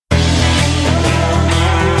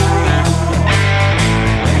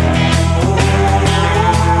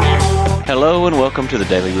welcome to the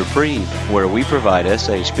Daily Reprieve, where we provide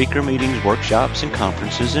essay speaker meetings, workshops, and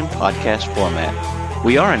conferences in podcast format.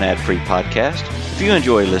 We are an ad-free podcast. If you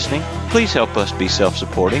enjoy listening, please help us be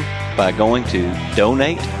self-supporting by going to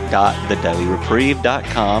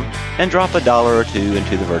donate.thedailyreprieve.com and drop $1 or $2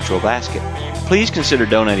 into the virtual basket. Please consider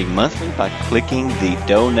donating monthly by clicking the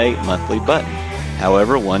Donate Monthly button.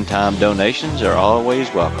 However, one-time donations are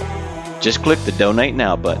always welcome. Just click the Donate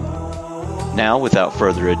Now button. Now, without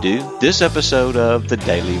further ado, this episode of the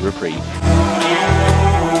Daily Reprieve.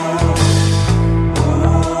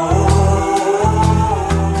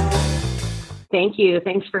 Thank you.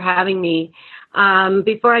 Thanks for having me.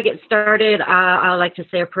 Before I get started, I'd like to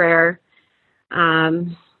say a prayer.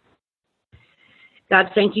 God,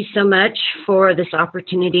 thank you so much for this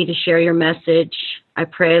opportunity to share your message. I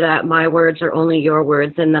pray that my words are only your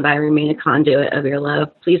words and that I remain a conduit of your love.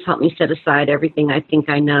 Please help me set aside everything I think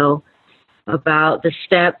I know about the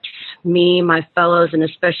steps, me, my fellows, and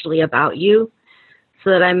especially about you, so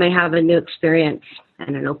that I may have a new experience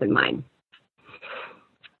and an open mind.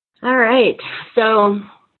 All right. So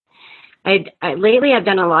lately I've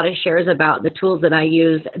done a lot of shares about the tools that I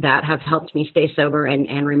use that have helped me stay sober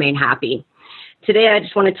and remain happy. Today I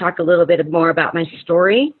just want to talk a little bit more about my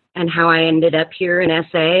story and how I ended up here in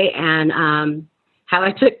SA and how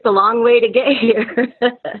I took the long way to get here.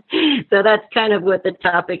 So that's kind of what the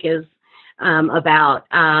topic is about.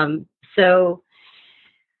 So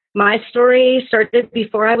my story started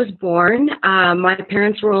before I was born. My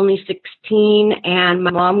parents were only 16 and my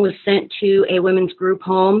mom was sent to a women's group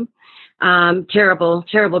home. Terrible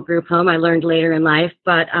group home, I learned later in life,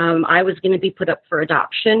 but I was going to be put up for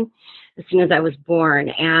adoption as soon as I was born.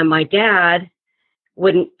 And my dad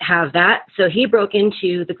wouldn't have that. So he broke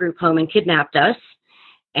into the group home and kidnapped us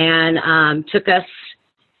and took us.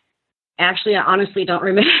 Actually, I honestly don't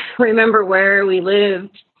remember where we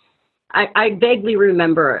lived. I vaguely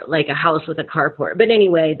remember like a house with a carport. But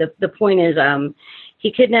anyway, the point is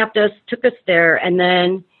he kidnapped us, took us there, and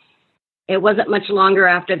then it wasn't much longer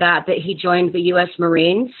after that he joined the U.S.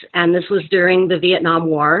 Marines, and this was during the Vietnam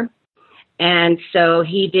War. And so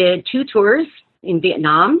he did 2 tours in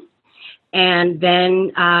Vietnam and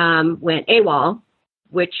then went AWOL,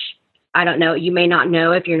 which I don't know, you may not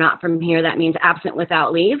know if you're not from here, that means absent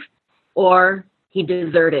without leave. Or he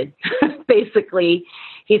deserted. Basically,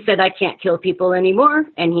 he said, I can't kill people anymore.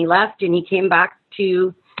 And he left and he came back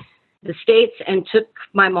to the States and took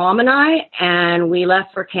my mom and I, and we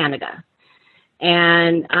left for Canada.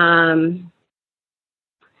 And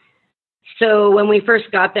so when we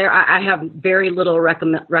first got there, I have very little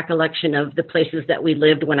recollection of the places that we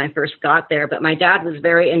lived when I first got there. But my dad was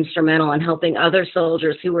very instrumental in helping other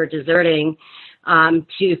soldiers who were deserting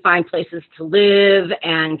to find places to live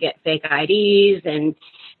and get fake IDs and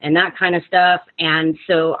that kind of stuff. And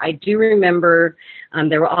so I do remember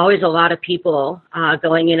there were always a lot of people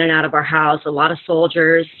going in and out of our house, a lot of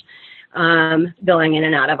soldiers going in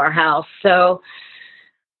and out of our house. So,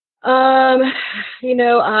 so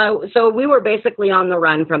we were basically on the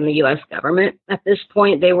run from the U.S. government. At this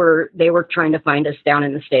point, they were trying to find us down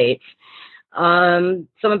in the States. So I'm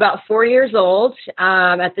about 4 years old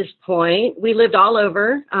at this point. We lived all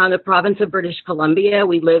over the province of British Columbia.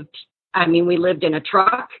 We lived in a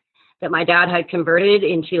truck that my dad had converted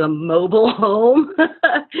into a mobile home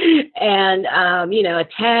and, a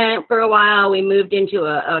tent for a while. We moved into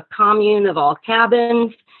a commune of all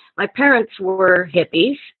cabins. My parents were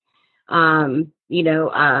hippies,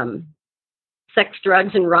 sex,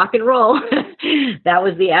 drugs, and rock and roll. That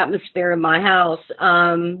was the atmosphere in my house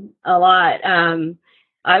a lot.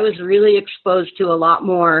 I was really exposed to a lot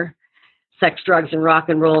more sex, drugs, and rock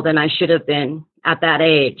and roll than I should have been at that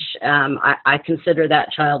age. I consider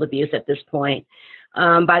that child abuse at this point.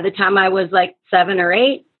 By the time I was like 7 or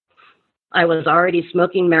 8, I was already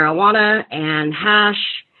smoking marijuana and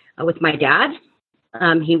hash with my dad.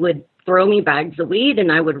 He would throw me bags of weed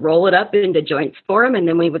and I would roll it up into joints for him and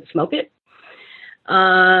then we would smoke it.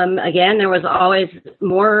 Again, there was always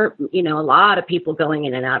more, a lot of people going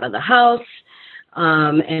in and out of the house.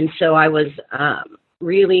 And so I was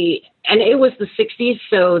really, and it was the 60s,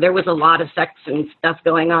 so there was a lot of sex and stuff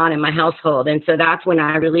going on in my household. And so that's when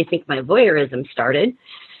I really think my voyeurism started.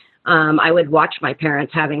 I would watch my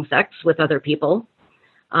parents having sex with other people.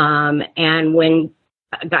 And when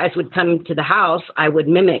guys would come to the house, I would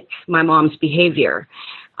mimic my mom's behavior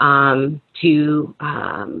to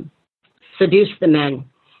seduce the men.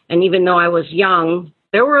 And even though I was young,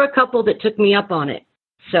 there were a couple that took me up on it.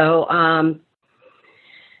 So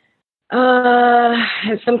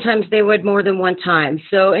and sometimes they would more than one time.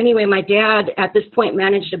 So anyway, my dad at this point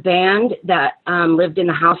managed a band that lived in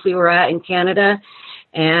the house we were at in Canada.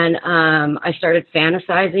 And I started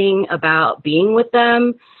fantasizing about being with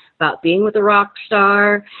them, about being with a rock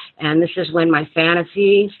star. And this is when my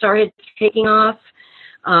fantasy started taking off.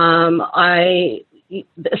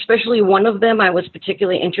 Especially one of them I was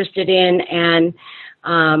particularly interested in. And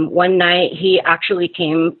one night he actually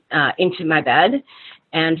came into my bed.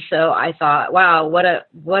 And so I thought, wow, what a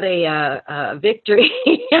victory.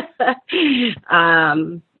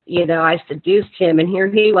 I seduced him, and here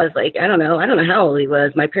he was, like, I don't know how old he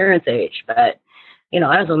was, my parents' age, but,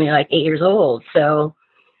 I was only like 8 years old. So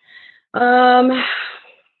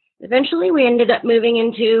eventually we ended up moving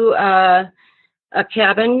into a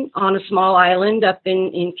cabin on a small island up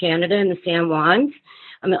in Canada in the San Juans.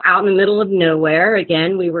 Out in the middle of nowhere.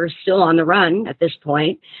 Again, we were still on the run at this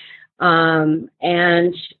point. And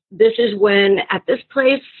this is when, at this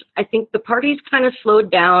place, I think the parties kind of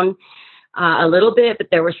slowed down a little bit, but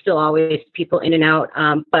there were still always people in and out.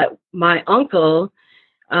 But my uncle,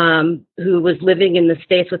 who was living in the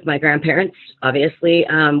States with my grandparents, obviously,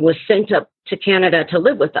 was sent up to Canada to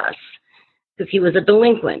live with us because he was a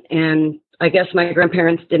delinquent. And I guess my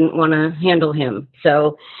grandparents didn't want to handle him.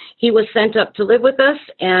 So he was sent up to live with us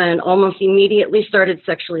and almost immediately started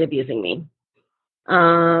sexually abusing me.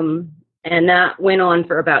 And that went on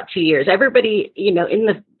for about 2 years. Everybody, in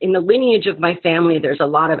the lineage of my family, there's a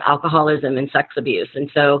lot of alcoholism and sex abuse.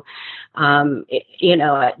 And so,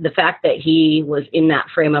 the fact that he was in that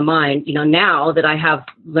frame of mind, now that I have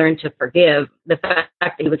learned to forgive, the fact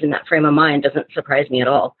that he was in that frame of mind doesn't surprise me at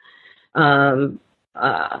all. And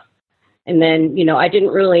then, I didn't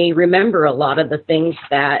really remember a lot of the things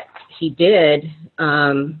that he did,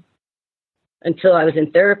 until I was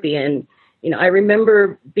in therapy. And, I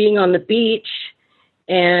remember being on the beach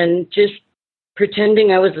and just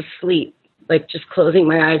pretending I was asleep, like just closing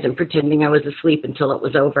my eyes and pretending I was asleep until it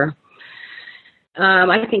was over.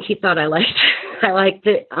 I think he thought I liked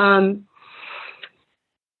it.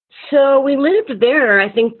 So we lived there, I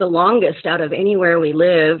think, the longest out of anywhere we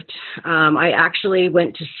lived. I actually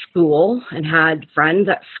went to school and had friends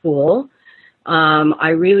at school. I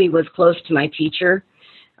really was close to my teacher.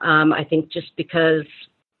 I think just because,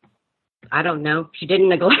 I don't know, she didn't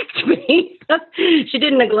neglect me. She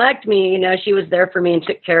didn't neglect me. She was there for me and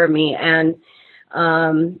took care of me. And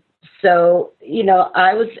so,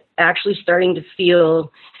 I was actually starting to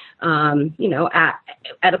feel, at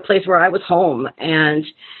a place where I was home. And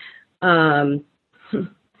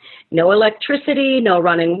no electricity, no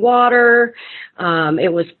running water.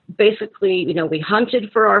 It was basically, we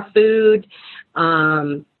hunted for our food.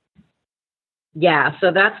 So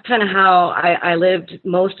that's kind of how I lived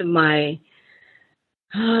most of my,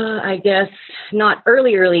 I guess, not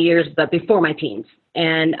early years, but before my teens.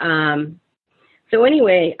 And so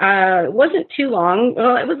anyway, it wasn't too long.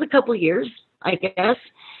 Well, it was a couple years, I guess.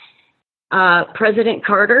 President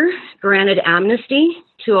Carter granted amnesty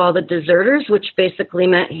to all the deserters, which basically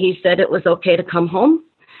meant he said it was okay to come home.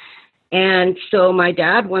 And so my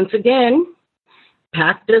dad, once again,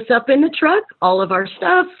 packed us up in the truck, all of our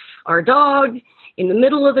stuff, our dog, in the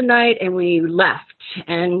middle of the night, and we left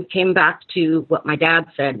and came back to what my dad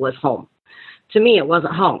said was home. To me, it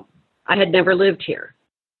wasn't home. I had never lived here.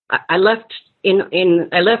 I left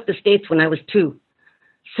I left the States when I was 2.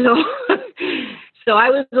 So so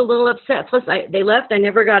I was a little upset. Plus, they left. I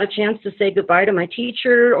never got a chance to say goodbye to my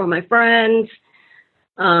teacher or my friends.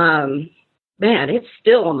 Man, it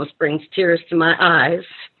still almost brings tears to my eyes.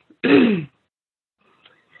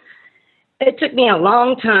 It took me a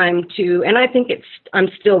long time and I think I'm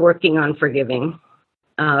still working on forgiving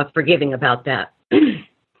about that.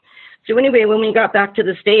 So anyway, when we got back to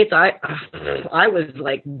the States, I was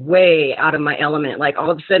like way out of my element. Like all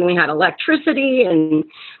of a sudden we had electricity and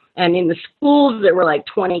in the schools there were like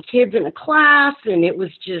 20 kids in a class, and it was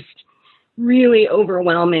just really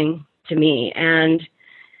overwhelming to me. And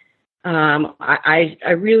I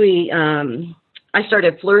really I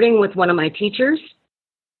started flirting with one of my teachers.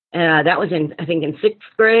 That was I think in 6th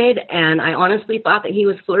grade, and I honestly thought that he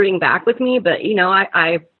was flirting back with me, but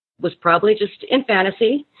I was probably just in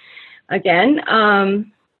fantasy again.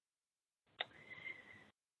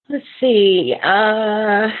 Let's see.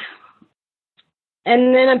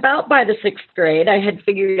 And then about by the 6th grade, I had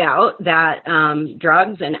figured out that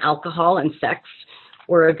drugs and alcohol and sex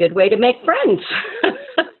were a good way to make friends.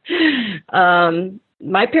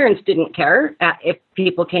 My parents didn't care if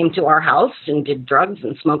people came to our house and did drugs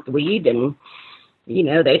and smoked weed, and,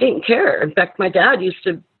 they didn't care. In fact, my dad used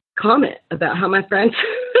to comment about how my friends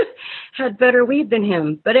had better weed than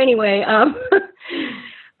him. But anyway,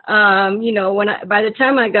 by the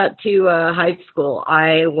time I got to high school,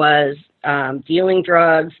 I was dealing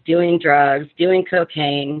drugs, doing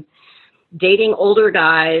cocaine. dating older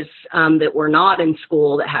guys that were not in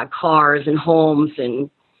school, that had cars and homes and,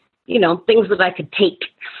 things that I could take,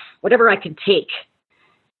 whatever I could take.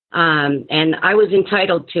 And I was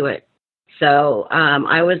entitled to it. So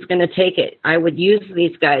I was going to take it. I would use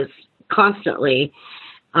these guys constantly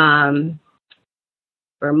for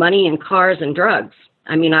money and cars and drugs.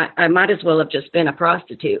 I mean, I might as well have just been a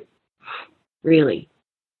prostitute, really.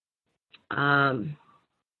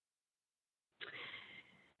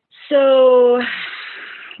 So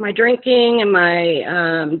my drinking and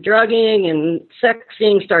my drugging and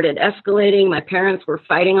sexing started escalating. My parents were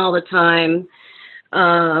fighting all the time.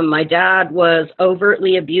 My dad was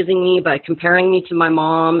overtly abusing me by comparing me to my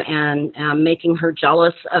mom and making her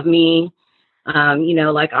jealous of me,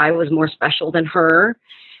 like I was more special than her,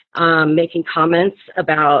 making comments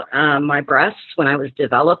about my breasts when I was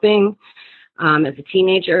developing as a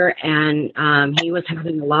teenager. And he was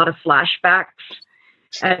having a lot of flashbacks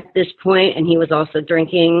at this point, and he was also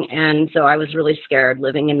drinking. And so I was really scared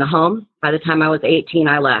living in the home. By the time I was 18,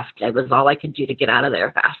 I left. It was all I could do to get out of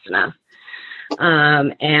there fast enough. I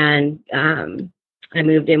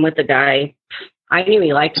moved in with a guy. I knew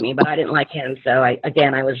he liked me, but I didn't like him. So I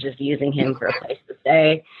was just using him for a place to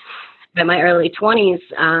stay. In my early 20s,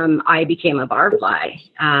 I became a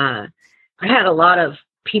barfly. I had a lot of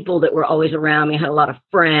people that were always around me. I had a lot of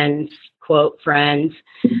friends, quote friends,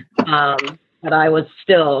 but I was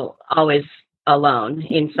still always alone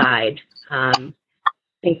inside,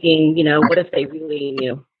 thinking, what if they really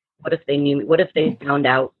knew? What if they knew me? What if they found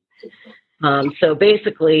out? So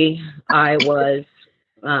basically, I was,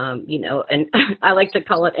 and I like to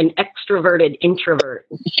call it an extroverted introvert,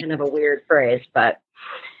 kind of a weird phrase, but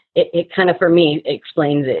it kind of, for me,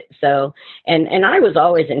 explains it. So, and I was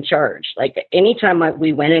always in charge. Like anytime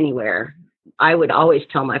we went anywhere, I would always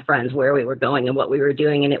tell my friends where we were going and what we were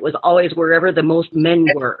doing. And it was always wherever the most men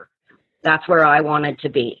were. That's where I wanted to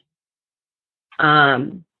be.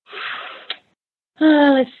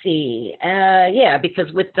 Let's see.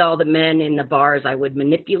 Because with all the men in the bars, I would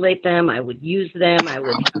manipulate them. I would use them. I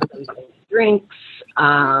would have them buy drinks.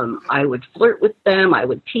 I would flirt with them. I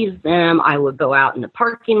would tease them. I would go out in the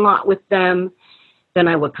parking lot with them. Then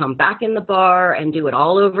I would come back in the bar and do it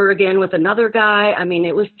all over again with another guy. I mean,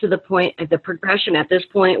 it was to the point, the progression at this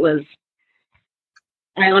point was,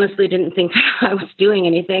 I honestly didn't think I was doing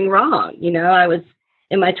anything wrong. I was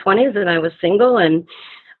in my 20s and I was single, and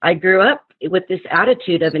I grew up with this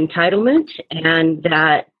attitude of entitlement and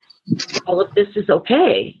that all of this is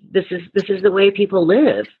okay. This is the way people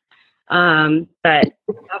live. But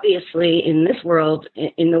obviously in this world,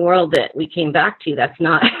 in the world that we came back to, that's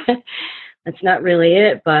not, that's not really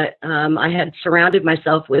it. But, I had surrounded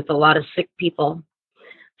myself with a lot of sick people.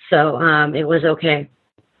 So, it was okay.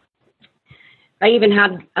 I even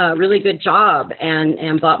had a really good job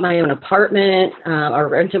and bought my own apartment, or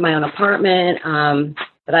rented my own apartment.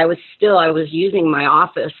 But I was using my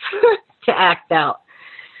office to act out.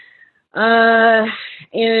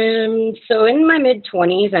 And so in my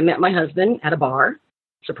mid-20s, I met my husband at a bar,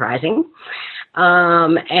 surprising.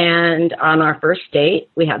 And on our first date,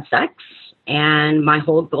 we had sex. And my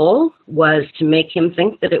whole goal was to make him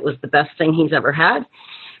think that it was the best thing he's ever had.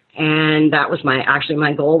 And that was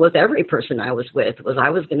my goal with every person I was with, was I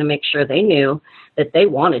was going to make sure they knew that they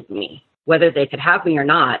wanted me, whether they could have me or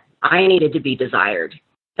not. I needed to be desired.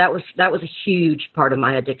 That was a huge part of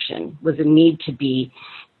my addiction, was a need to be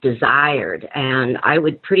desired. And I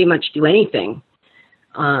would pretty much do anything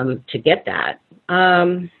to get that.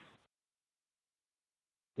 I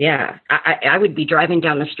would be driving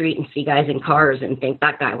down the street and see guys in cars and think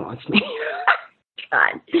that guy wants me.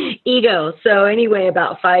 God, ego. So anyway,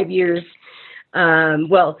 about 5 years, I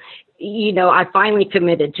finally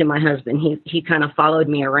committed to my husband. He kind of followed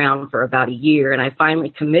me around for about a year, and I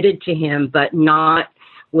finally committed to him, but not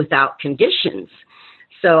without conditions.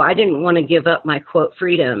 So I didn't want to give up my quote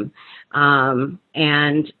freedom.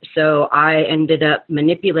 And so I ended up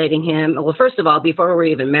manipulating him. Well, first of all, before we were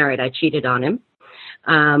even married, I cheated on him.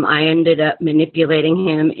 I ended up manipulating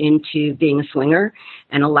him into being a swinger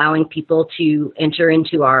and allowing people to enter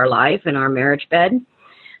into our life and our marriage bed.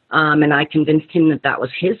 And I convinced him that was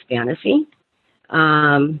his fantasy.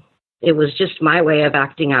 It was just my way of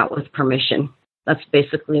acting out with permission. That's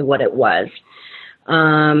basically what it was.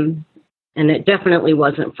 And it definitely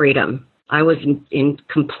wasn't freedom. I was in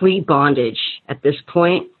complete bondage at this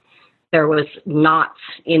point. There was knots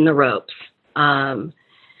in the ropes.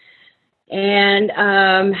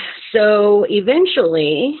 So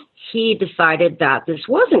eventually he decided that this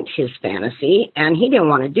wasn't his fantasy and he didn't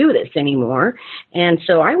want to do this anymore. And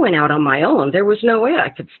so I went out on my own. There was no way I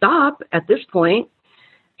could stop at this point.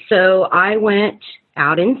 So I went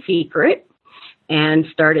out in secret and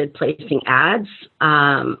started placing ads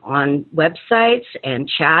on websites and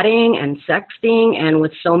chatting and sexting, and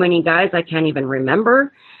with so many guys, I can't even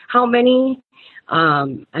remember how many.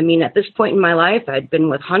 I mean, at this point in my life, I'd been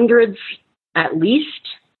with hundreds at least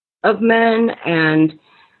of men, and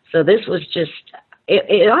so this was just,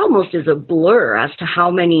 it almost is a blur as to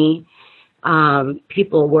how many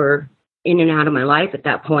people were in and out of my life at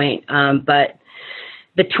that point. But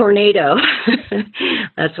the tornado,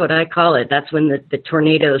 that's what I call it. That's when the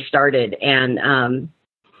tornado started, and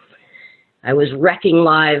I was wrecking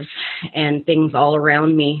lives and things all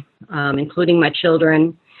around me, including my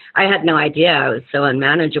children. I had no idea I was so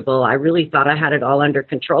unmanageable. I really thought I had it all under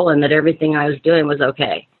control and that everything I was doing was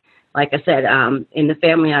okay. Like I said, in the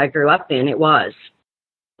family I grew up in,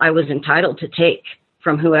 I was entitled to take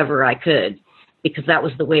from whoever I could because that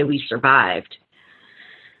was the way we survived.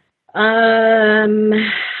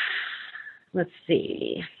 Let's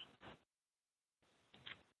see.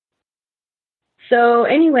 So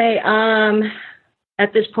anyway,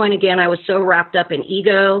 at this point, again, I was so wrapped up in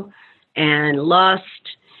ego and lust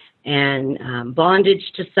and bondage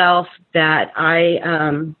to self that I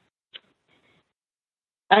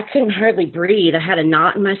couldn't hardly breathe. I had a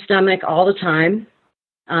knot in my stomach all the time.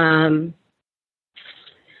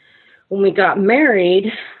 When we got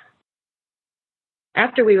married,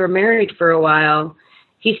 after we were married for a while,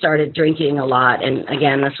 he started drinking a lot. And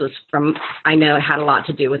again, this was I know it had a lot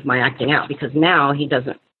to do with my acting out, because now he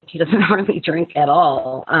doesn't hardly drink at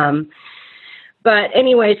all. But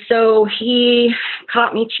anyway, so he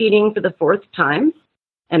caught me cheating for the fourth time,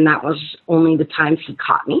 and that was only the times he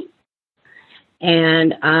caught me.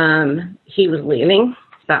 And he was leaving.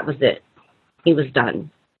 That was it. He was done.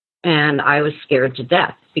 And I was scared to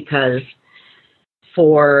death because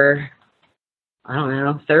for,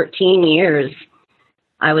 13 years,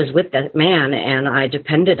 I was with that man and I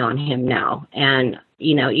depended on him now. And,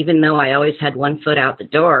 even though I always had one foot out the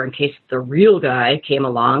door in case the real guy came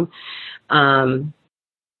along,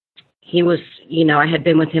 he was, I had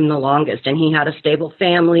been with him the longest and he had a stable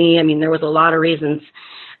family. I mean, there was a lot of reasons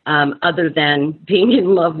other than being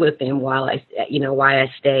in love with him why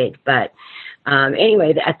I stayed. But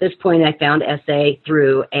anyway, at this point, I found SA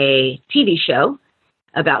through a TV show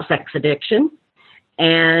about sex addiction.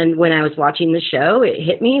 And when I was watching the show, it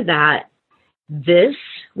hit me that this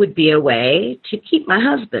would be a way to keep my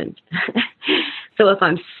husband. So if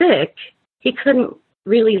I'm sick, he couldn't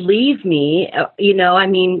really leave me.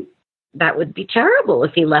 That would be terrible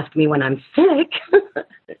if he left me when I'm sick.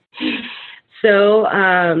 So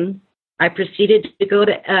I proceeded to go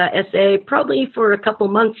to SA probably for a couple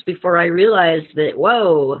months before I realized that,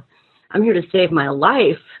 whoa, I'm here to save my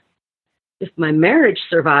life. If my marriage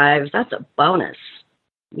survives, that's a bonus.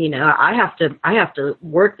 I have to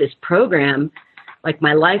work this program like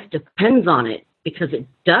my life depends on it, because it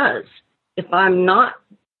does. If I'm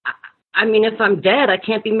dead, I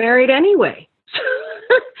can't be married anyway.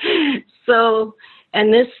 So,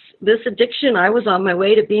 and this addiction, I was on my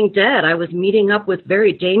way to being dead. I was meeting up with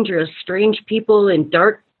very dangerous, strange people in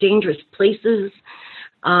dark, dangerous places.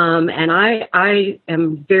 And I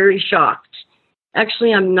am very shocked.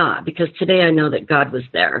 Actually, I'm not, because today I know that God was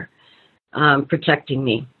there, protecting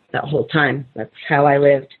me that whole time. That's how I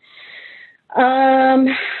lived.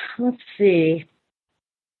 Let's see.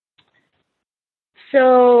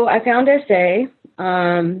 So I found SA,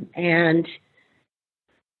 and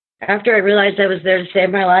after I realized I was there to save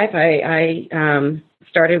my life, I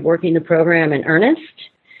started working the program in earnest.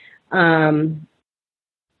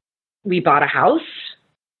 We bought a house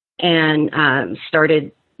and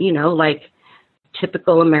started, like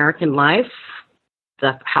typical American life.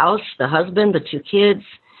 The house, the husband, the two kids.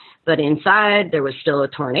 But inside, there was still a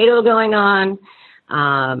tornado going on,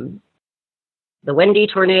 the Wendi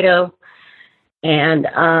tornado. And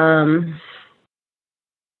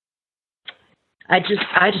I just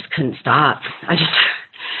couldn't stop.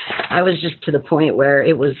 I was just to the point where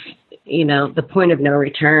it was, the point of no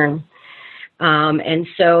return. And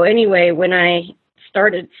so anyway, when I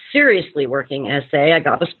started seriously working SA, I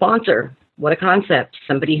got a sponsor. What a concept.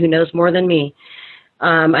 Somebody who knows more than me.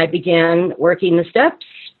 I began working the steps,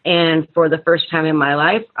 and for the first time in my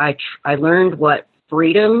life, I learned what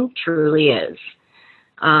freedom truly is.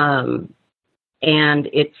 And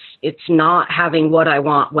it's not having what I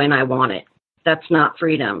want when I want it. That's not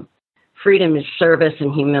freedom. Freedom is service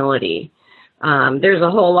and humility. There's a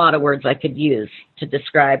whole lot of words I could use to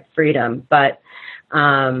describe freedom, but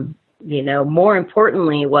more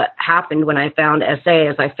importantly, what happened when I found SA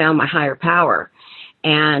is I found my higher power.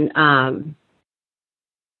 And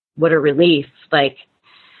what a relief. Like,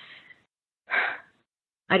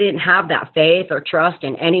 I didn't have that faith or trust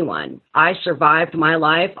in anyone. I survived my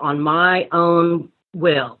life on my own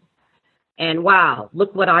will. And wow,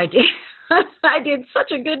 look what I did. I did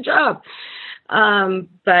such a good job.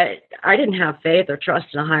 But I didn't have faith or trust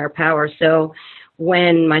in a higher power. So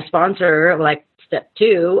when my sponsor, like step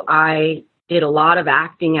 2, I did a lot of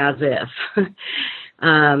acting as if.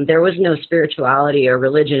 There was no spirituality or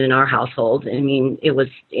religion in our household. I mean, it was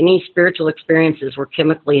any spiritual experiences were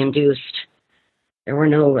chemically induced. There were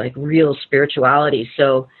no like real spirituality.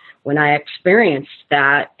 So when I experienced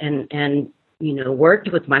that and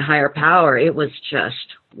worked with my higher power, it was just,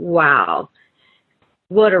 wow,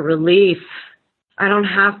 what a relief. I don't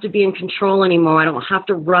have to be in control anymore. I don't have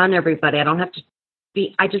to run everybody.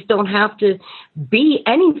 I just don't have to be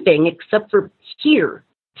anything except for here,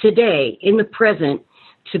 today, in the present,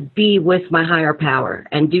 to be with my higher power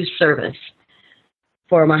and do service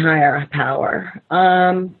for my higher power.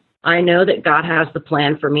 I know that God has the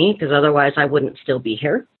plan for me, because otherwise I wouldn't still be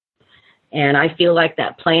here. And I feel like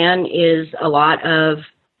that plan is a lot of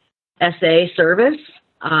SA service,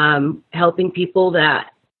 helping people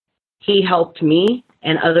that He helped me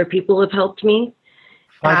and other people have helped me.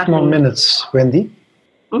 5 more minutes, Wendi.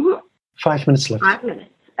 Mm-hmm. 5 minutes left. 5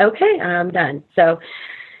 minutes. Okay, I'm done. So,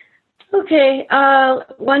 okay, to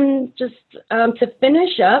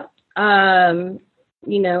finish up,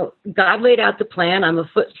 God laid out the plan. I'm a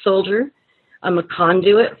foot soldier. I'm a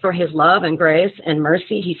conduit for His love and grace and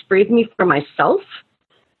mercy. He's freed me from myself,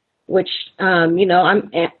 which,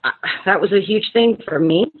 that was a huge thing for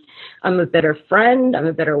me. I'm a better friend. I'm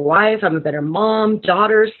a better wife. I'm a better mom,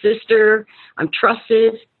 daughter, sister. I'm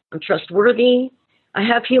trusted. I'm trustworthy. I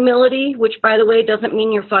have humility, which, by the way, doesn't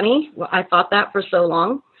mean you're funny. Well, I thought that for so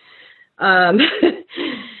long.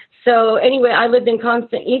 So anyway, I lived in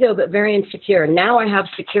constant ego, but very insecure. Now I have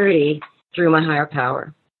security through my higher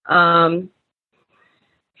power.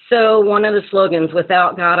 So one of the slogans,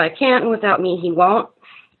 without God, I can't, and without me, He won't.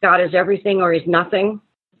 God is everything or He's nothing.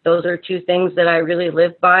 Those are 2 things that I really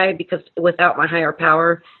live by, because without my higher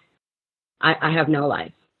power, I have no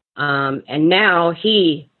life. And now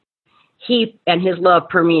He and His love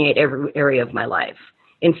permeate every area of my life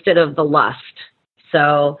instead of the lust.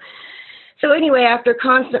 So anyway, after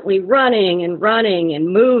constantly running and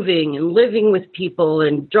moving and living with people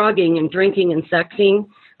and drugging and drinking and sexing,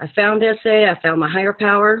 I found SA, I found my higher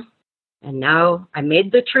power, and now I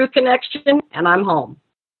made the true connection and I'm home.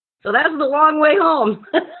 So that's the long way home.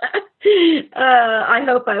 I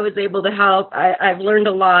hope I was able to help. I've learned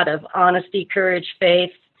a lot of honesty, courage, faith,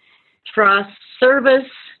 trust, service,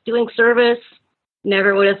 doing service.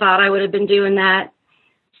 Never would have thought I would have been doing that.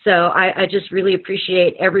 So I just really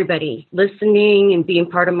appreciate everybody listening and being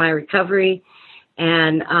part of my recovery.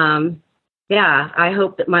 And I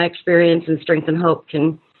hope that my experience and strength and hope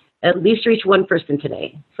can at least reach one person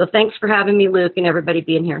today. So thanks for having me, Luke, and everybody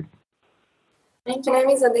being here. Thank you. My name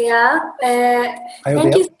is Adia.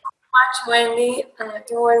 Thank you so much, Wendi.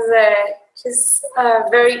 It was just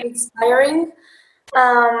very inspiring.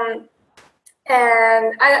 And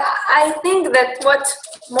I think that what's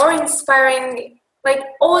more inspiring, like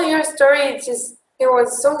all your story, it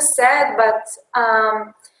was so sad, but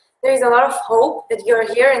there is a lot of hope that you're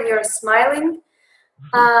here and you're smiling.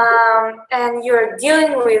 And you're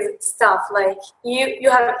dealing with stuff like you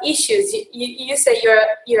have issues. You say you're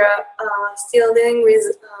still dealing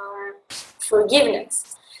with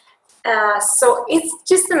forgiveness. So it's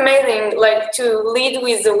just amazing, like to lead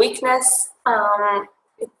with the weakness. I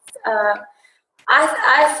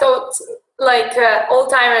thought like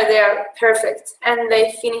all-timer, they're perfect and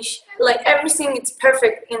they finish like everything. It's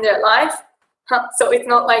perfect in their life. So it's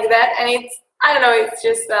not like that, and I don't know. It's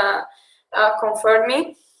just. Comfort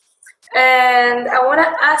me. And I want to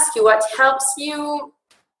ask you, what helps you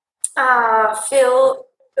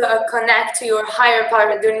connect to your higher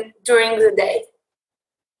power during the day?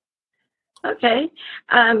 Okay.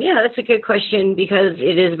 That's a good question, because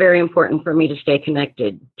it is very important for me to stay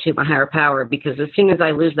connected to my higher power, because as soon as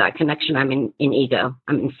I lose that connection, I'm in ego,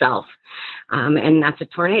 I'm in self. And that's a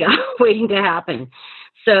tornado waiting to happen.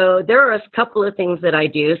 So there are a couple of things that I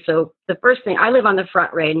do. So the first thing, I live on the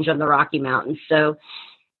Front Range of the Rocky Mountains. So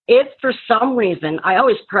if for some reason, I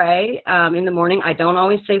always pray in the morning. I don't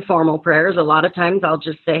always say formal prayers. A lot of times I'll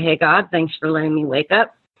just say, hey, God, thanks for letting me wake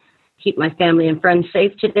up. Keep my family and friends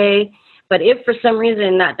safe today. But if for some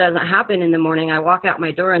reason that doesn't happen in the morning, I walk out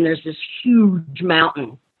my door and there's this huge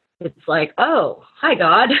mountain. It's like, oh, hi,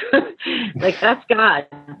 God. Like, that's God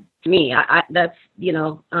to me. That's,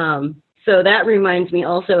 so that reminds me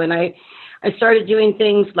also, and I started doing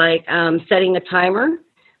things like setting a timer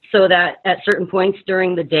so that at certain points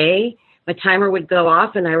during the day, my timer would go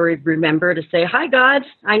off and I would remember to say, "Hi, God,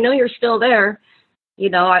 I know you're still there. You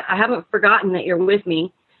know, I haven't forgotten that you're with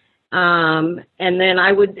me." And then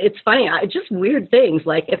it's funny, just weird things.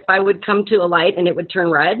 Like if I would come to a light and it would turn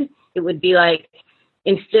red, it would be like,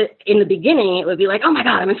 in the beginning, it would be like, "Oh my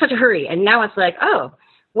God, I'm in such a hurry." And now it's like, "Oh,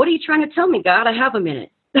 what are you trying to tell me, God? I have a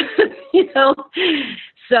minute." You know?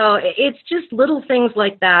 So it's just little things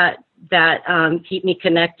like that keep me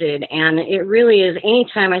connected. And it really is,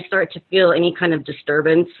 anytime I start to feel any kind of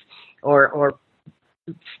disturbance or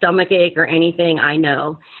stomach ache or anything, I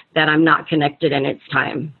know that I'm not connected and it's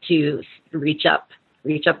time to reach up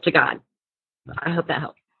to God. I hope that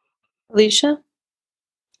helps. Alicia?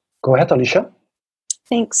 Go ahead, Alicia.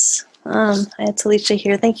 Thanks. It's Alicia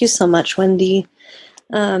here. Thank you so much, Wendi.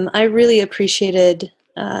 I really appreciated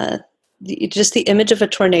just the image of a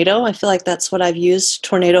tornado. I feel like that's what I've used,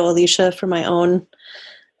 Tornado Alicia, for my own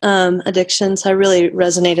addictions. I really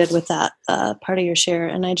resonated with that part of your share.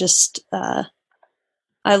 And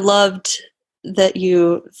I loved that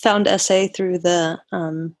you found SA through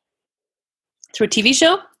through a TV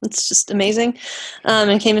show. It's just amazing.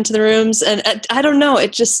 And came into the rooms. And I don't know,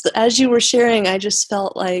 it just, as you were sharing, I just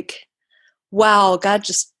felt like, wow, God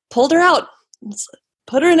just pulled her out,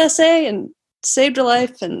 put her in SA and saved her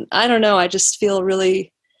life. And I don't know, I just feel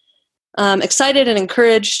really excited and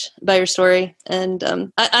encouraged by your story. And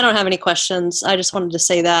I don't have any questions. I just wanted to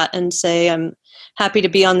say that and say I'm happy to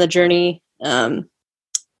be on the journey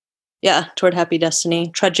toward happy destiny,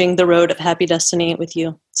 trudging the road of happy destiny with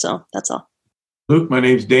you. So that's all. Luke, my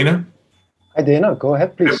name's Dana. Hi, Dana. Go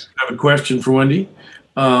ahead, please. I have a question for Wendi.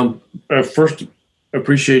 First,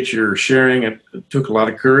 appreciate your sharing. It took a lot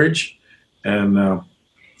of courage, and I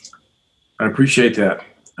appreciate that.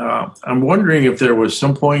 I'm wondering if there was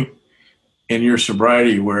some point in your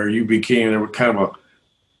sobriety where you became kind of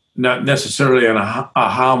not necessarily an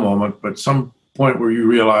aha moment, but some point where you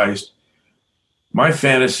realized my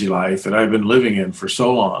fantasy life that I've been living in for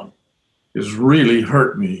so long has really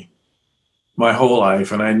hurt me my whole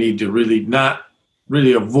life, and I need to not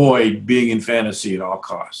avoid being in fantasy at all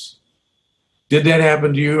costs. Did that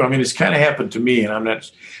happen to you? I mean, it's kind of happened to me, and I'm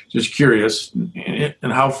not just curious.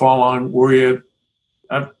 And how far along were you?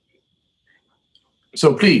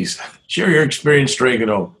 So please share your experience straying it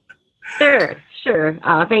home. Sure.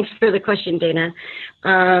 Thanks for the question, Dana.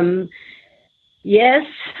 Yes,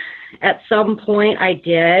 at some point I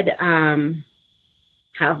did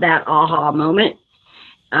have that aha moment.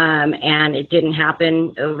 And it didn't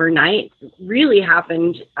happen overnight. It really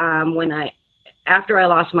happened after I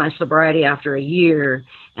lost my sobriety after a year,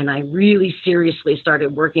 and I really seriously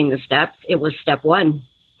started working the steps. It was step 1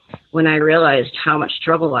 when I realized how much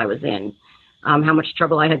trouble I was in, how much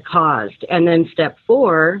trouble I had caused. And then step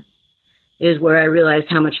 4 is where I realized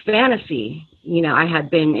how much fantasy, I had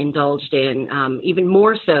been indulged in, even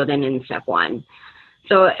more so than in step 1.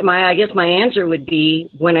 So I guess my answer would be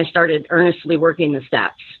when I started earnestly working the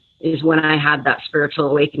steps is when I had that spiritual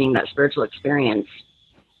awakening, that spiritual experience.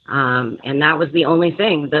 And that was the only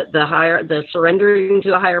thing, the surrendering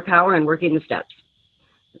to a higher power and working the steps.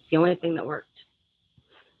 It's the only thing that worked.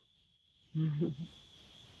 Thank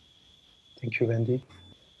you, Wendi.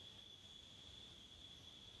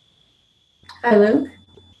 Hi, Luke,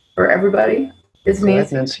 for everybody. It's Go Nancy.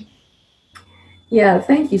 ahead, Nancy. Yeah,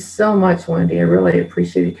 thank you so much, Wendi. I really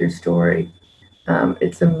appreciated your story.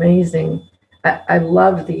 It's amazing. I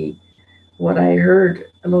love what I heard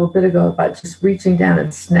a little bit ago about just reaching down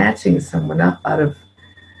and snatching someone up out of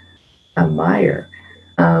a mire.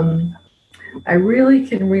 I really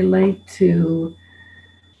can relate to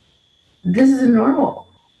this is normal.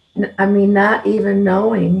 I mean, not even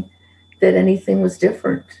knowing that anything was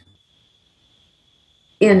different.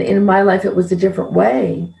 In my life, it was a different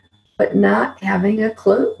way, but not having a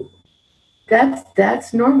clue.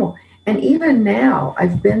 That's normal. And even now,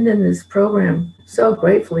 I've been in this program so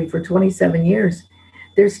gratefully for 27 years.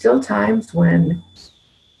 There's still times when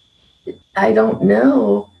I don't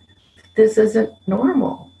know this isn't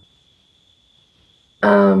normal.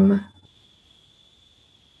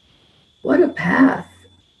 What a path.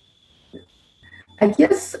 I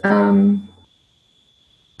guess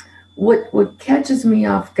what catches me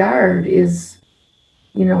off guard is,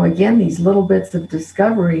 again, these little bits of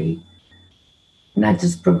discovery, not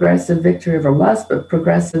just progressive victory over lust, but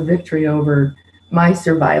progressive victory over my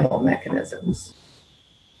survival mechanisms.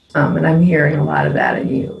 And I'm hearing a lot of that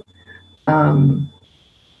in you. How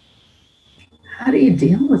do you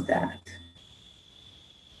deal with that?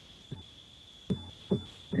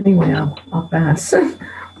 Anyway, I'll pass.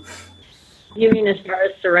 You mean as far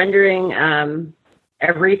as surrendering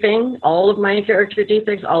everything, all of my character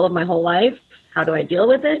defects, all of my whole life? How do I deal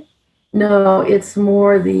with it? No, it's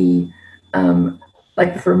more the,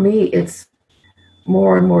 like for me, it's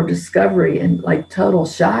more and more discovery and like total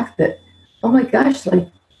shock that, oh my gosh, like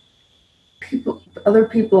other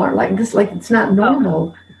people aren't like this, like it's not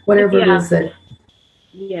normal, whatever it Yeah. is that.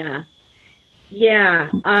 Yeah. Yeah.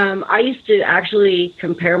 I used to actually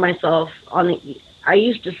compare myself I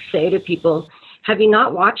used to say to people, have you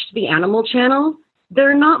not watched the Animal Channel?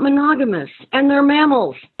 They're not monogamous and they're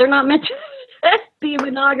mammals. They're not meant to be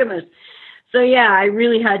monogamous. So yeah, I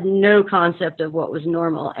really had no concept of what was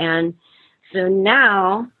normal. And so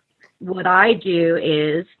now what I do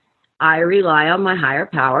is I rely on my higher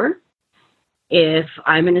power. If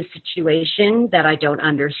I'm in a situation that I don't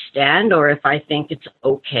understand, or if I think it's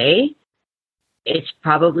okay, it's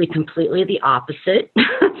probably completely the opposite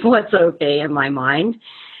of what's okay in my mind.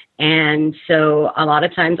 And so a lot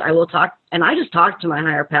of times I will talk, and I just talk to my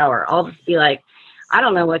higher power. I'll just be like, I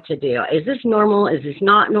don't know what to do. Is this normal? Is this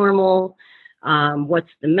not normal?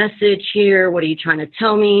 What's the message here? What are you trying to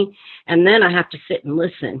tell me? And then I have to sit and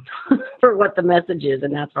listen for what the message is,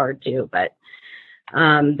 and that's hard too. But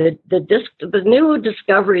the new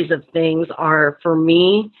discoveries of things are, for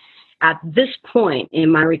me, at this point in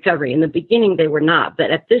my recovery. In the beginning, they were not, but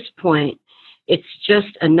at this point, it's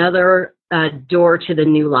just another door to the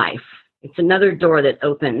new life. It's another door that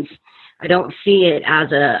opens. I don't see it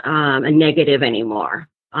as a negative anymore.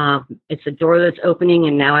 It's a door that's opening,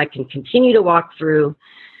 and now I can continue to walk through,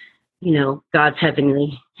 God's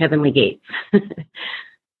heavenly gates.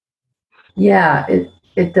 Yeah,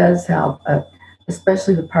 it does help,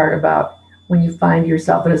 especially the part about when you find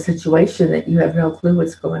yourself in a situation that you have no clue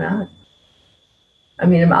what's going on. I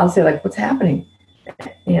mean, I'll say, like, what's happening?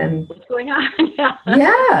 And what's going on? Yeah.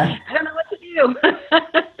 I don't know what to do.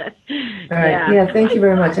 All right. Yeah, thank you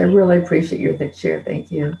very much. I really appreciate your share.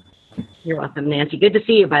 Thank you. You're welcome, Nancy. Good to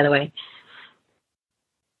see you, by the way.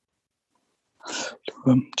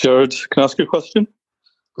 Jared, can I ask you a question?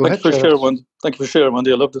 Go ahead, Thank you for sharing,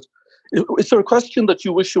 Wendy. I loved it. Is there a question that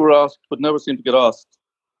you wish you were asked but never seem to get asked?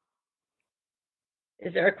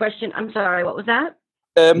 Is there a question? I'm sorry, what was that?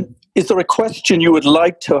 Is there a question you would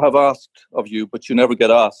like to have asked of you but you never get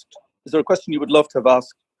asked? Is there a question you would love to have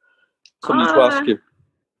asked somebody to ask you?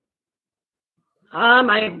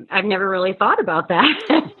 I've never really thought about that.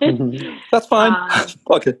 That's fine.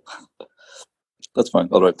 Okay. That's fine.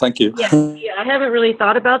 All right. Thank you. Yeah, I haven't really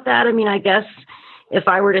thought about that. I mean, I guess if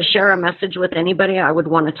I were to share a message with anybody, I would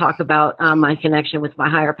want to talk about my connection with my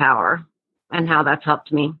higher power and how that's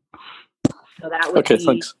helped me. So that would be...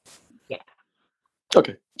 thanks. Yeah.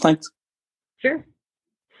 Okay, thanks. Sure.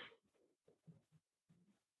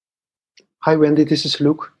 Hi, Wendy. This is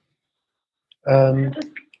Luke.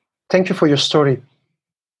 Thank you for your story.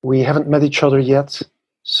 We haven't met each other yet,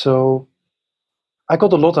 so I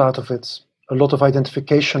got a lot out of it. A lot of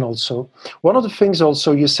identification also. One of the things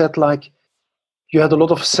also you said, like, you had a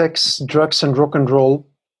lot of sex, drugs, and rock and roll.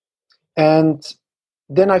 And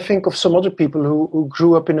then I think of some other people who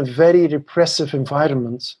grew up in a very repressive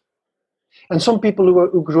environment. And some people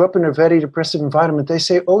who grew up in a very repressive environment, they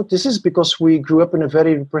say, oh, this is because we grew up in a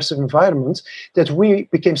very repressive environment that we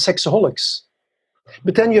became sexaholics.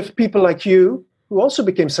 But then you have people like you who also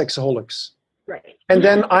became sexaholics. Right. And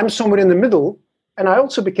then I'm somewhere in the middle, and I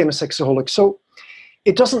also became a sexaholic. So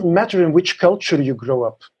it doesn't matter in which culture you grew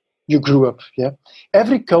up. Yeah.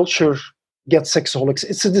 Every culture gets sexaholics.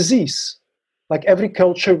 It's a disease. Like every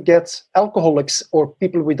culture gets alcoholics or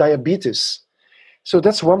people with diabetes. So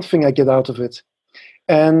that's one thing I get out of it.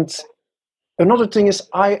 And another thing is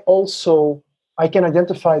I can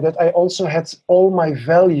identify that I also had all my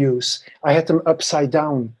values, I had them upside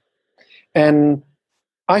down. And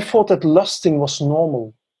I thought that lusting was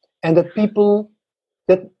normal and that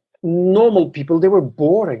normal people, they were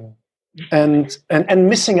boring and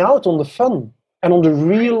missing out on the fun and on the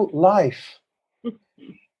real life.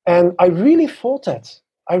 And I really thought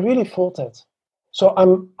that. So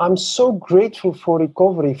I'm so grateful for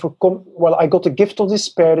recovery. I got a gift of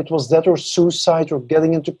despair. It was that or suicide or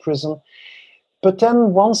getting into prison. But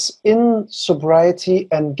then once in sobriety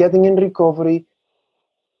and getting in recovery,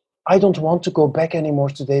 I don't want to go back anymore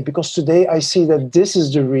today, because today I see that this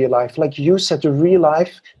is the real life. Like you said, the real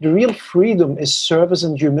life, the real freedom is service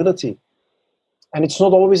and humility. And it's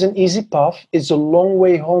not always an easy path. It's a long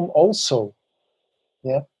way home also.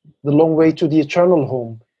 Yeah, the long way to the eternal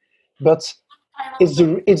home. But it's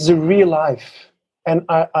the real life. And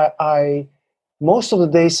I most of the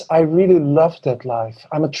days, I really love that life.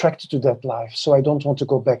 I'm attracted to that life. So I don't want to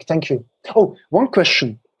go back. Thank you. Oh, one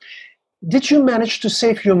question. Did you manage to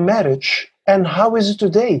save your marriage, and how is it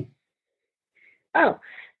today? Oh,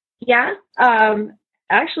 yeah.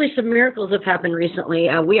 actually, some miracles have happened recently.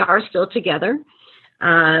 We are still together.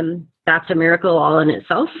 That's a miracle all in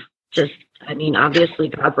itself. Obviously,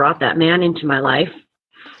 God brought that man into my life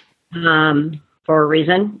for a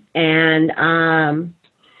reason. And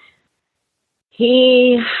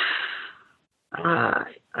he,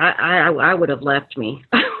 I would have left me.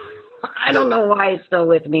 I don't know why he's still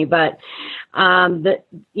with me, but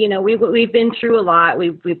we've been through a lot.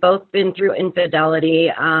 We've both been through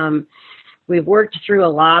infidelity. We've worked through a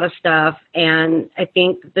lot of stuff, and I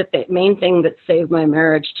think that the main thing that saved my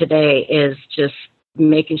marriage today is just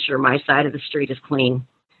making sure my side of the street is clean.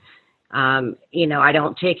 I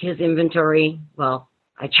don't take his inventory. Well,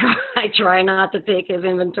 I try not to take his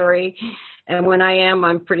inventory, and when I am,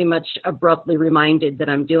 I'm pretty much abruptly reminded that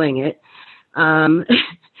I'm doing it.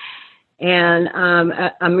 And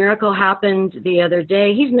a miracle happened the other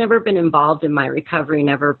day. He's never been involved in my recovery,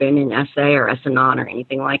 never been in SA or S-Anon or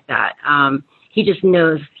anything like that. He just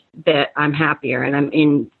knows that I'm happier and I'm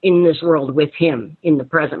in this world with him in the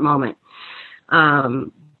present moment.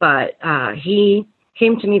 But he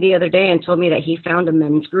came to me the other day and told me that he found a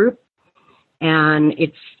men's group. And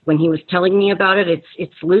when he was telling me about it,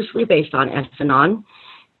 it's loosely based on S-Anon.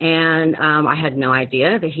 And I had no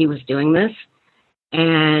idea that he was doing this.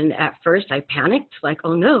 And at first I panicked, like,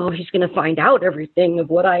 oh no, he's going to find out everything of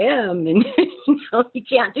what I am. And he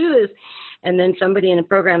can't do this. And then somebody in the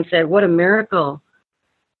program said, what a miracle.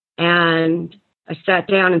 And I sat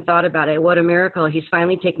down and thought about it. What a miracle. He's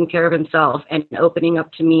finally taking care of himself and opening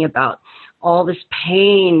up to me about all this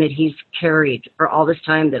pain that he's carried for all this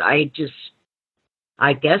time that I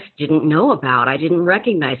guess didn't know about. I didn't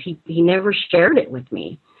recognize. He never shared it with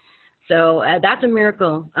me. So that's a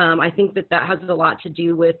miracle. I think that has a lot to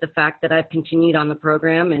do with the fact that I've continued on the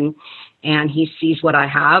program and he sees what I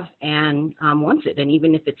have and wants it. And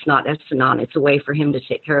even if it's not S-Anon, it's a way for him to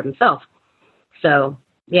take care of himself. So,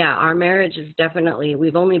 yeah, our marriage is definitely,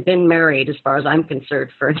 we've only been married as far as I'm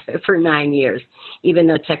concerned for 9 years, even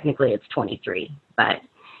though technically it's 23. But,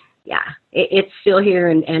 yeah, it's still here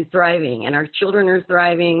and thriving. And our children are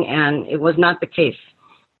thriving, and it was not the case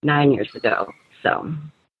 9 years ago. So...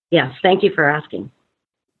 yes, thank you for asking.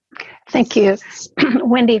 Thank you.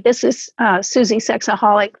 Wendi, this is Susie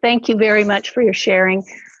Sexaholic. Thank you very much for your sharing.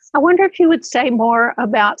 I wonder if you would say more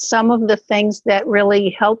about some of the things that really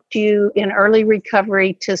helped you in early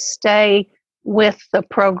recovery to stay with the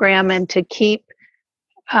program and to keep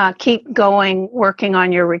going, working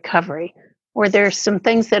on your recovery. Were there some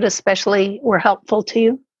things that especially were helpful to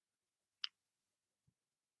you?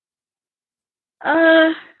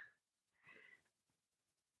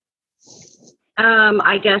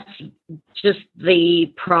 I guess just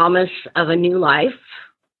the promise of a new life.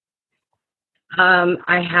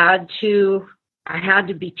 I had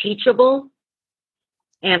to be teachable,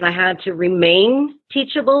 and I had to remain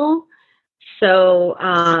teachable. So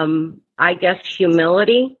I guess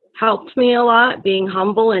humility helped me a lot, being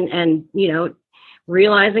humble and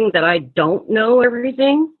realizing that I don't know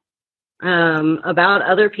everything about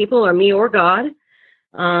other people or me or God.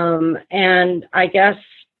 And I guess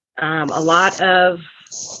a lot of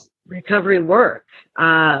recovery work,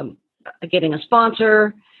 getting a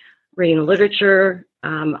sponsor, reading the literature.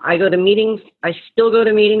 I go to meetings. I still go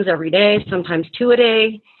to meetings every day, sometimes 2 a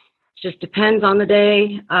day. It just depends on the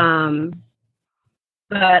day.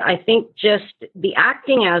 But I think just the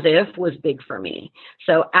acting as if was big for me.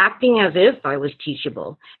 So acting as if I was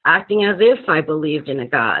teachable, acting as if I believed in a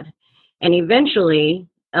God. And eventually,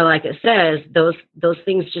 like it says, those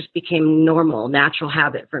things just became normal, natural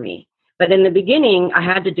habit for me. But in the beginning, I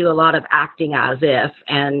had to do a lot of acting as if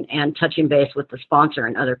and touching base with the sponsor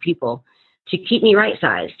and other people to keep me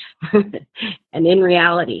right-sized and in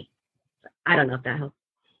reality. I don't know if that helps.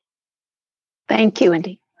 Thank you,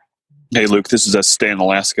 Wendi. Hey, Luke, this is Stan,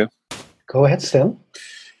 Alaska. Go ahead, Stan.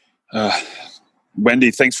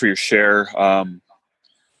 Wendi, thanks for your share.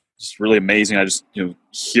 It's really amazing. I just,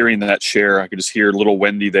 hearing that share, I could just hear little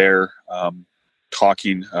Wendi there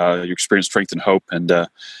talking, your experience, strength, and hope. And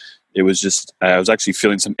it was just, I was actually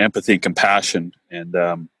feeling some empathy and compassion. And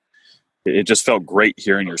it just felt great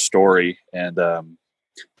hearing your story. And,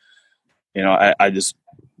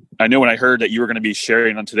 I know when I heard that you were going to be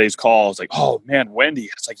sharing on today's call, I was like, oh man, Wendi.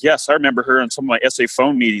 It's like, yes, I remember her in some of my SA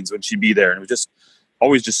phone meetings when she'd be there. And it was just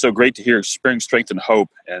always just so great to hear sparing strength and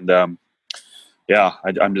hope. And I'm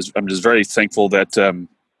just very thankful that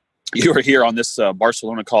you are here on this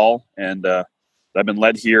Barcelona call, and I've been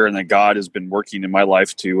led here, and that God has been working in my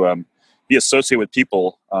life to be associated with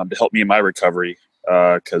people to help me in my recovery.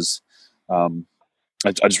 Because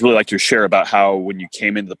I just really like your share about how when you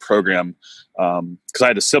came into the program, because I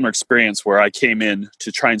had a similar experience where I came in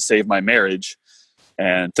to try and save my marriage,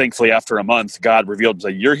 And thankfully, after a month, God revealed,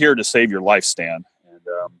 "You're here to save your life, Stan." And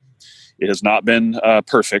it has not been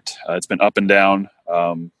perfect. It's been up and down.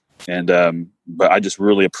 But I just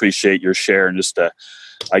really appreciate your share, and just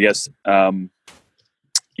I guess I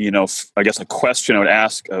guess a question I would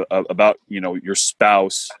ask about your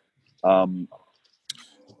spouse.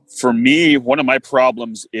 For me, one of my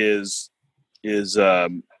problems is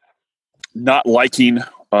not liking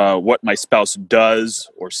what my spouse does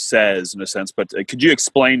or says, in a sense. But could you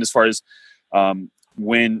explain, as far as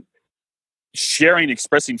when sharing,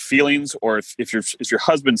 expressing feelings, or if your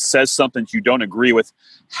husband says something you don't agree with,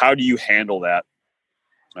 how do you handle that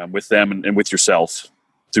with them and with yourself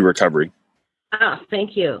through recovery? Oh,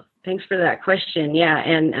 thank you. Thanks for that question. Yeah,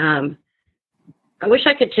 and I wish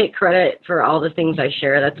I could take credit for all the things I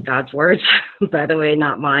share. That's God's words, by the way,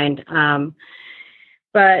 not mine.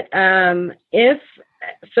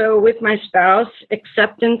 With my spouse,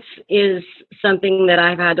 acceptance is something that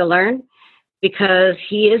I've had to learn, because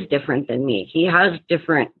he is different than me. He has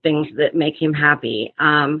different things that make him happy.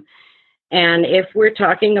 And if we're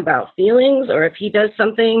talking about feelings, or if he does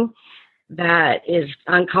something that is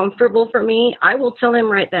uncomfortable for me, I will tell him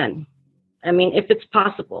right then. I mean, if it's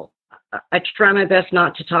possible. I try my best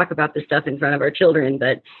not to talk about this stuff in front of our children,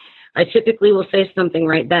 but I typically will say something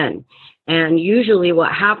right then. And usually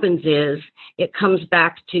what happens is it comes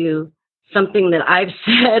back to something that I've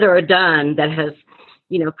said or done that has,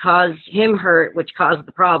 caused him hurt, which caused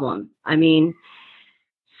the problem. I mean,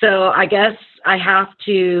 so I guess I have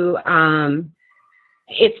to,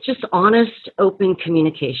 it's just honest, open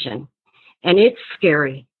communication. And it's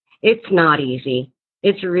scary. It's not easy.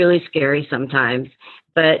 It's really scary sometimes,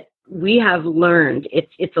 but we have learned,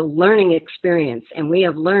 it's a learning experience, and we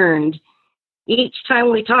have learned each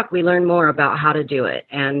time we talk, we learn more about how to do it.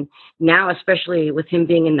 And now, especially with him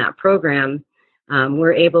being in that program,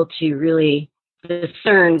 we're able to really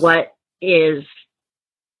discern what is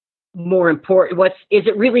more important. Is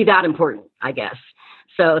it really that important, I guess?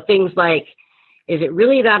 So things like, is it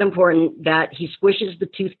really that important that he squishes the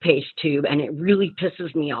toothpaste tube and it really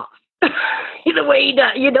pisses me off? The way he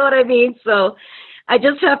does, you know what I mean? So I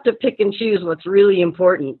just have to pick and choose what's really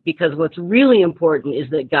important, because what's really important is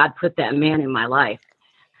that God put that man in my life.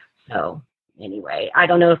 So anyway, I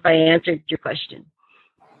don't know if I answered your question.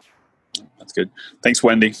 That's good. Thanks,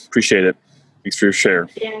 Wendi. Appreciate it. Thanks for your share.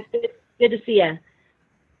 Yeah, good to see you.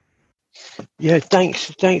 Yeah,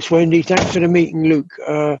 thanks, Wendi. Thanks for the meeting, Luke.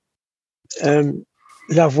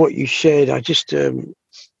 Love what you shared. I just,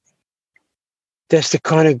 that's the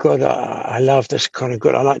kind of God I love. That's the kind of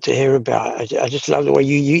God I like to hear about. I just love the way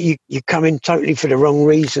you come in totally for the wrong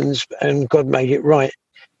reasons, and God made it right.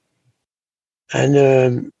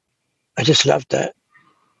 And I just loved that.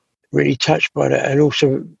 Really touched by that, and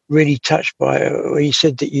also really touched by where you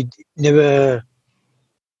said that you didn't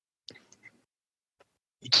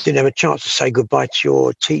have a chance to say goodbye to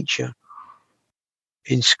your teacher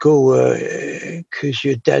in school because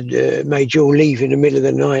your dad made you all leave in the middle of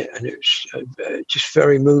the night, and it was just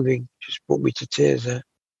very moving. Just brought me to tears there.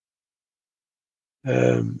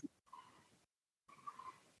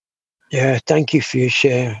 Yeah, thank you for your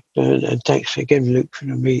share, and thanks again, Luke, for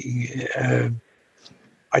the meeting.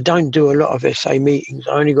 I don't do a lot of SA meetings.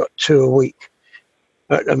 I only got 2 a week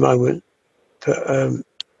at the moment, but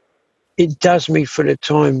it does me for the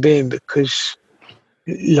time being, because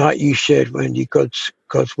like you shared, Wendi, God's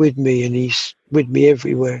with me, and he's with me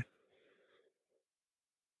everywhere.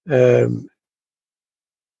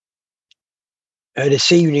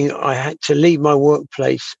 This evening I had to leave my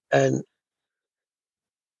workplace, and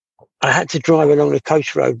I had to drive along the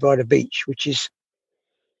coast road by the beach, which is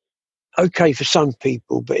okay for some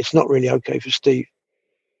people, but it's not really okay for Steve.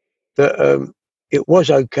 But it was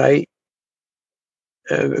okay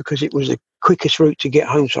because it was the quickest route to get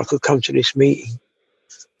home, so I could come to this meeting.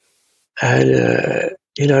 And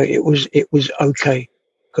it was okay.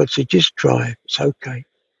 God said, just drive. It's okay.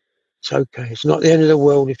 It's okay. It's not the end of the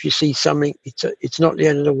world. If you see something, it's not the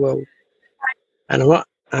end of the world. And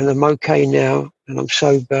I'm okay now, and I'm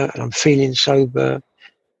sober, and I'm feeling sober,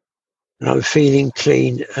 and I'm feeling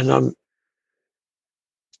clean, and I'm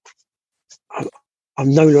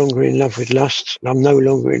no longer in love with lust, and I'm no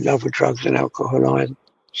longer in love with drugs and alcohol either.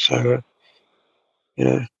 So,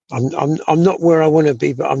 I'm not where I want to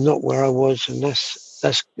be, but I'm not where I was, and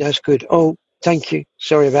that's good. Oh, thank you.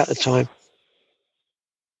 Sorry about the time.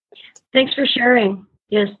 Thanks for sharing.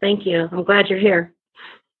 Yes, thank you. I'm glad you're here.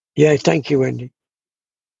 Yeah, thank you, Wendi.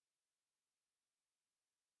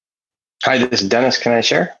 Hi, this is Dennis. Can I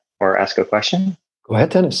share or ask a question? Go ahead,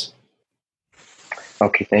 Dennis.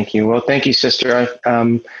 Okay, thank you. Well, thank you, sister.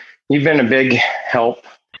 You've been a big help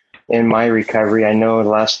in my recovery. I know the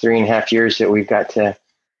last 3.5 years that we've got to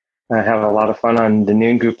have a lot of fun on the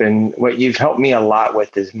Noon Group. And what you've helped me a lot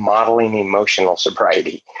with is modeling emotional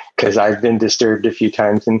sobriety, because I've been disturbed a few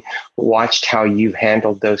times and watched how you've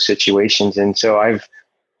handled those situations. And so I've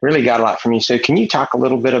really got a lot from you. So can you talk a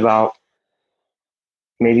little bit about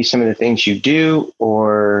maybe some of the things you do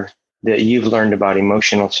or that you've learned about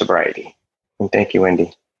emotional sobriety? And thank you,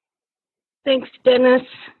 Wendi. Thanks, Dennis.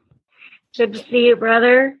 Good to see you,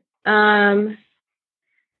 brother.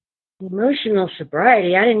 Emotional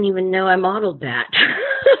sobriety. I didn't even know I modeled that.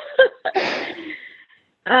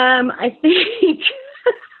 I think,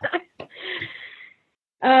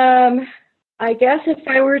 I guess if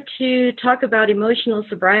I were to talk about emotional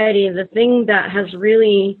sobriety, the thing that has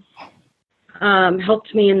really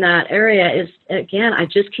helped me in that area is, again, I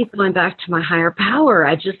just keep going back to my higher power.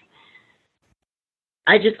 I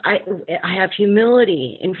have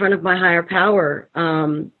humility in front of my higher power.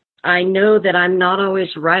 I know that I'm not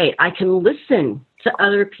always right. I can listen to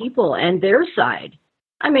other people and their side.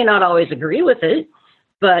 I may not always agree with it,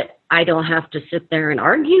 but I don't have to sit there and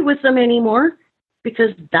argue with them anymore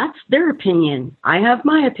because that's their opinion. I have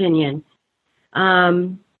my opinion.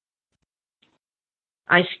 I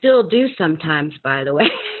still do sometimes, by the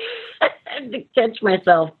way, to catch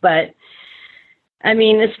myself. But I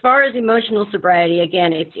mean, as far as emotional sobriety,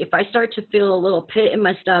 again, if I start to feel a little pit in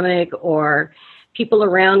my stomach or people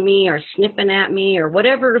around me are snipping at me or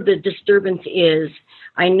whatever the disturbance is,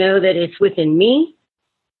 I know that it's within me.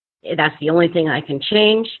 That's the only thing I can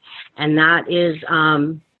change. And that is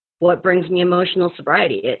what brings me emotional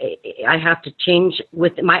sobriety. I have to change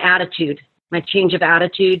with my attitude, my change of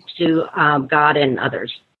attitude to God and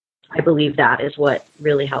others. I believe that is what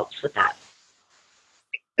really helps with that.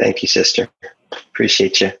 Thank you, sister.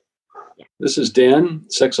 Appreciate you. This is Dan,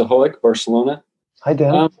 Sexaholic, Barcelona. Hi,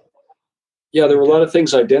 Dan. Yeah, there were a lot of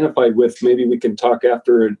things identified with. Maybe we can talk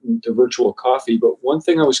after the virtual coffee. But one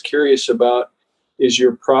thing I was curious about is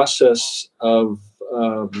your process of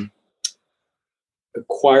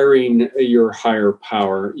acquiring your higher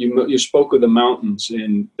power. You spoke of the mountains,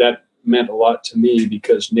 and that meant a lot to me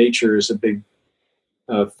because nature is a big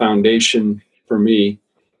foundation for me.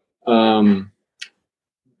 But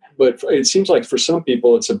it seems like for some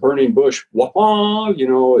people it's a burning bush, but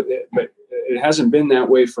it hasn't been that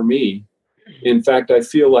way for me. In fact, I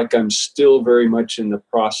feel like I'm still very much in the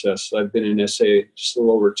process. I've been in SA just a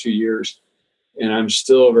little over 2 years, and I'm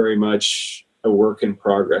still very much a work in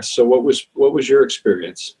progress. So what was your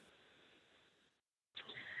experience?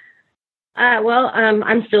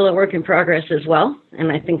 I'm still a work in progress as well,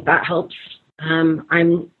 and I think that helps. I'm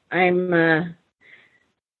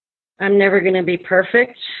never going to be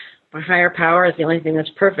perfect. My higher power is the only thing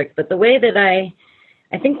that's perfect. But the way that I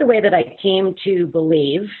came to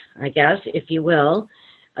believe, I guess, if you will,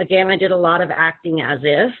 again, I did a lot of acting as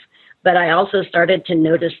if, but I also started to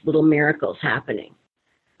notice little miracles happening.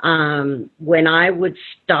 When I would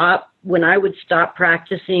stop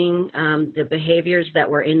practicing the behaviors that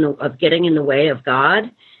were getting in the way of God,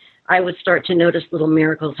 I would start to notice little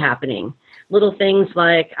miracles happening. Little things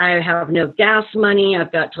like, I have no gas money,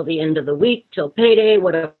 I've got till the end of the week, till payday,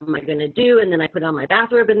 what am I going to do? And then I put on my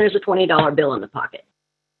bathrobe and there's a $20 bill in the pocket.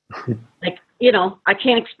 I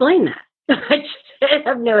can't explain that. I just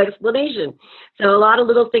have no explanation. So a lot of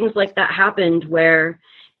little things like that happened where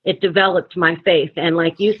it developed my faith. And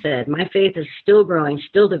like you said, my faith is still growing,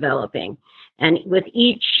 still developing. And with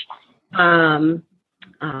each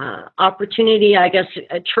opportunity, I guess,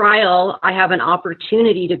 a trial, I have an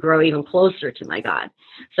opportunity to grow even closer to my God.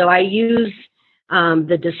 So I use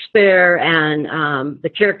the despair and the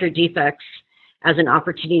character defects as an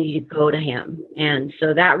opportunity to go to him. And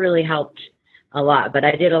so that really helped a lot. But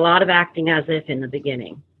I did a lot of acting as if in the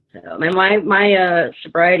beginning. So my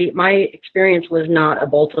sobriety, my experience was not a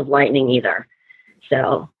bolt of lightning either.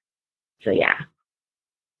 So yeah.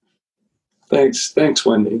 Thanks,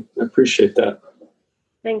 Wendi. I appreciate that.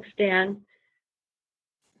 Thanks, Dan.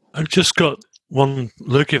 I've just got one,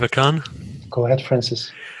 Luke, if I can. Go ahead,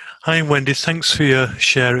 Francis. Hi, Wendi. Thanks for your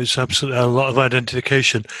share. It's absolutely a lot of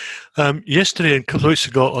identification. Yesterday and a couple of weeks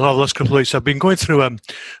ago, or the last couple of weeks, I've been going through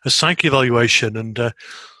a psych evaluation, and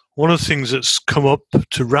one of the things that's come up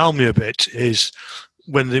to rile me a bit is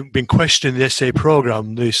when they've been questioning the SA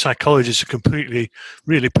program, the psychologists have completely,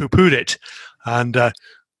 really poo-pooed it, and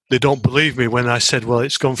they don't believe me when I said, well,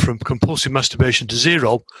 it's gone from compulsive masturbation to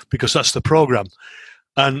 0 because that's the program.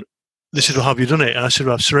 And they said, well, have you done it? And I said,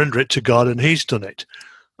 well, I've surrendered it to God and he's done it.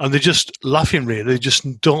 And they're just laughing, really. They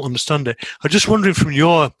just don't understand it. I'm just wondering, from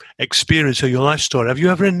your experience or your life story, have you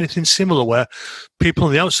ever had anything similar where people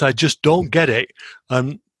on the outside just don't get it?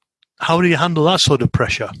 And how do you handle that sort of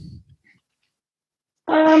pressure?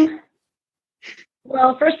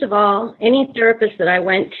 Well, first of all, any therapist that I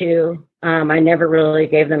went to, I never really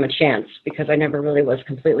gave them a chance because I never really was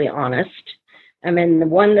completely honest. I mean, the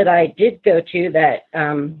one that I did go to that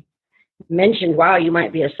mentioned, wow, you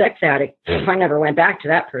might be a sex addict. I never went back to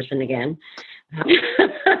that person again.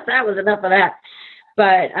 That was enough of that.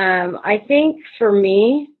 But I think for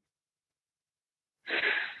me,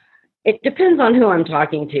 it depends on who I'm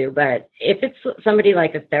talking to. But if it's somebody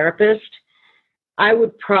like a therapist, I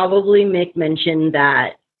would probably make mention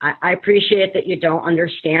that I appreciate that you don't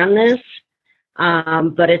understand this,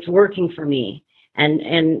 but it's working for me.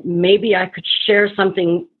 And maybe I could share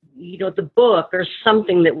something, the book or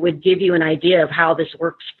something that would give you an idea of how this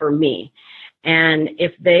works for me. And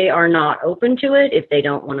if they are not open to it, if they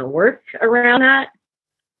don't want to work around that,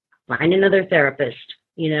 find another therapist,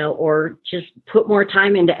 or just put more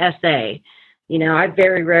time into SA. I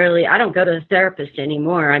don't go to a therapist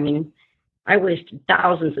anymore. I mean, I wasted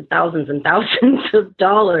thousands and thousands and thousands of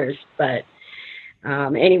dollars. But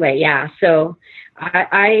anyway, yeah. So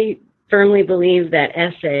I firmly believe that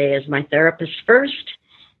SA is my therapist first.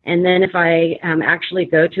 And then if I actually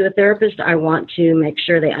go to a therapist, I want to make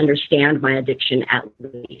sure they understand my addiction at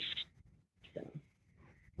least. So.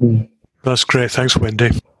 That's great. Thanks, Wendy.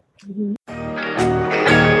 Mm-hmm.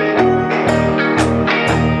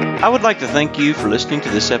 I would like to thank you for listening to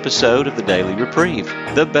this episode of the Daily Reprieve,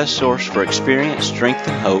 the best source for experience, strength,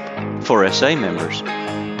 and hope for SA members.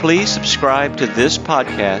 Please subscribe to this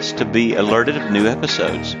podcast to be alerted of new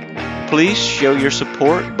episodes. Please show your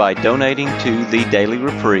support by donating to the Daily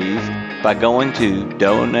Reprieve by going to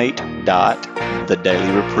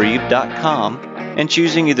donate.thedailyreprieve.com and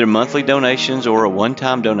choosing either monthly donations or a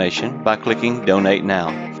one-time donation by clicking Donate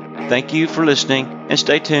Now. Thank you for listening, and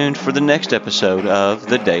stay tuned for the next episode of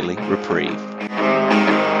The Daily Reprieve.